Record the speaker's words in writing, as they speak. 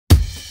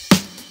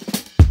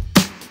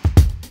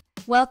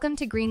Welcome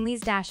to Greenly's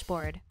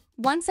dashboard.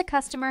 Once a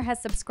customer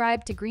has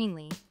subscribed to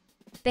Greenly,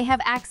 they have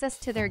access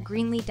to their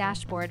Greenly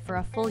dashboard for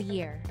a full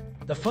year.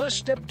 The first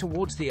step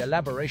towards the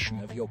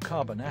elaboration of your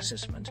carbon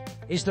assessment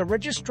is the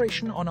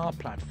registration on our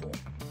platform.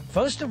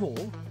 First of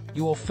all,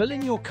 you will fill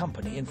in your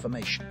company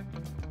information.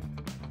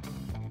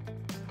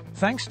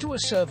 Thanks to a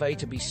survey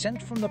to be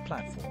sent from the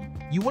platform,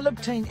 you will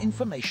obtain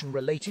information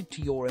related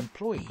to your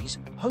employees'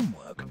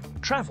 homework,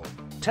 travel,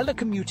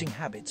 telecommuting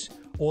habits,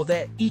 or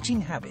their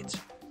eating habits.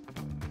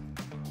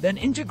 Then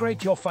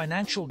integrate your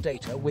financial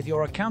data with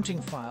your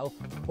accounting file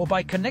or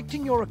by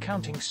connecting your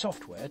accounting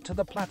software to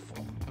the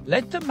platform.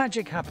 Let the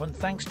magic happen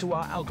thanks to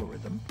our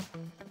algorithm.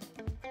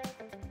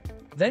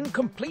 Then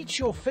complete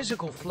your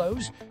physical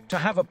flows to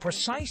have a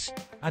precise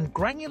and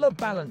granular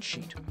balance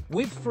sheet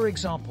with, for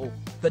example,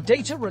 the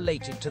data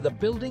related to the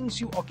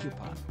buildings you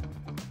occupy.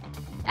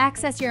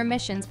 Access your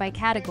emissions by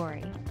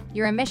category,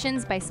 your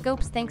emissions by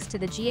scopes thanks to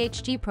the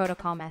GHG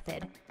protocol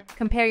method.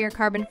 Compare your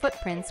carbon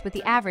footprints with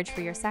the average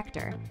for your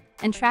sector,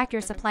 and track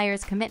your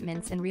suppliers'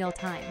 commitments in real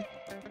time.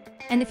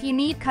 And if you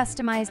need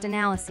customized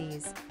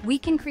analyses, we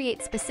can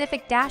create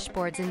specific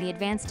dashboards in the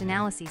Advanced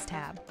Analyses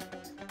tab.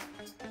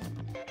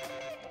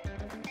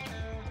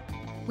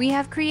 We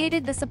have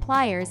created the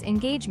Suppliers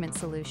Engagement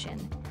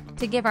Solution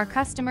to give our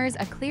customers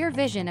a clear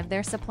vision of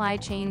their supply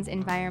chain's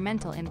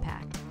environmental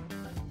impact.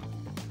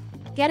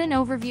 Get an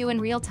overview in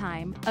real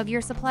time of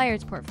your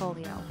suppliers'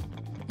 portfolio.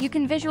 You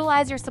can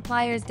visualize your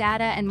suppliers'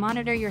 data and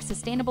monitor your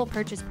sustainable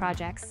purchase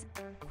projects,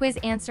 quiz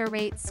answer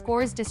rates,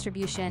 scores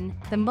distribution,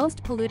 the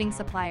most polluting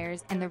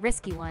suppliers and the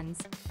risky ones.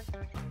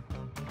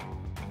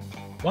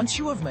 Once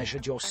you have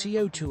measured your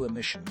CO2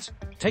 emissions,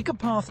 take a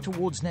path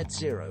towards net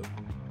zero.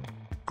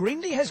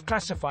 Greenly has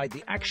classified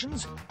the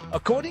actions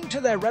according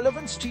to their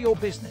relevance to your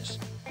business.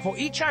 For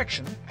each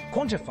action,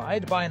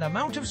 quantified by an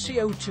amount of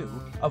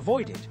CO2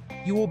 avoided,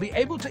 you will be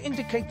able to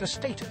indicate the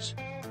status,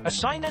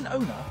 assign an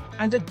owner,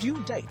 and a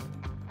due date.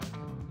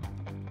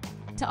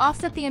 To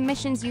offset the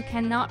emissions you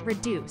cannot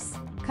reduce,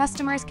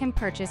 customers can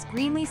purchase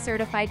Greenly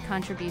certified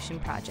contribution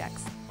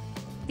projects.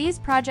 These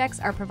projects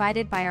are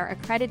provided by our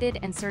accredited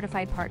and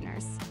certified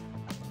partners.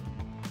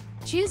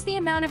 Choose the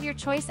amount of your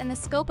choice and the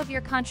scope of your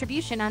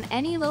contribution on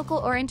any local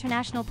or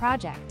international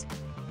project.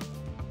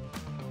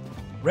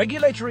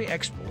 Regulatory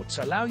exports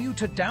allow you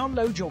to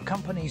download your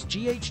company's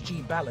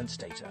GHG balance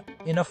data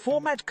in a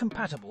format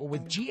compatible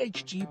with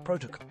GHG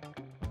protocol.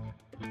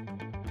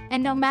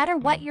 And no matter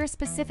what your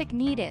specific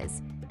need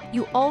is,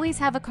 you always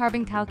have a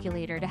carbon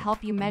calculator to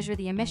help you measure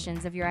the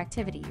emissions of your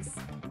activities.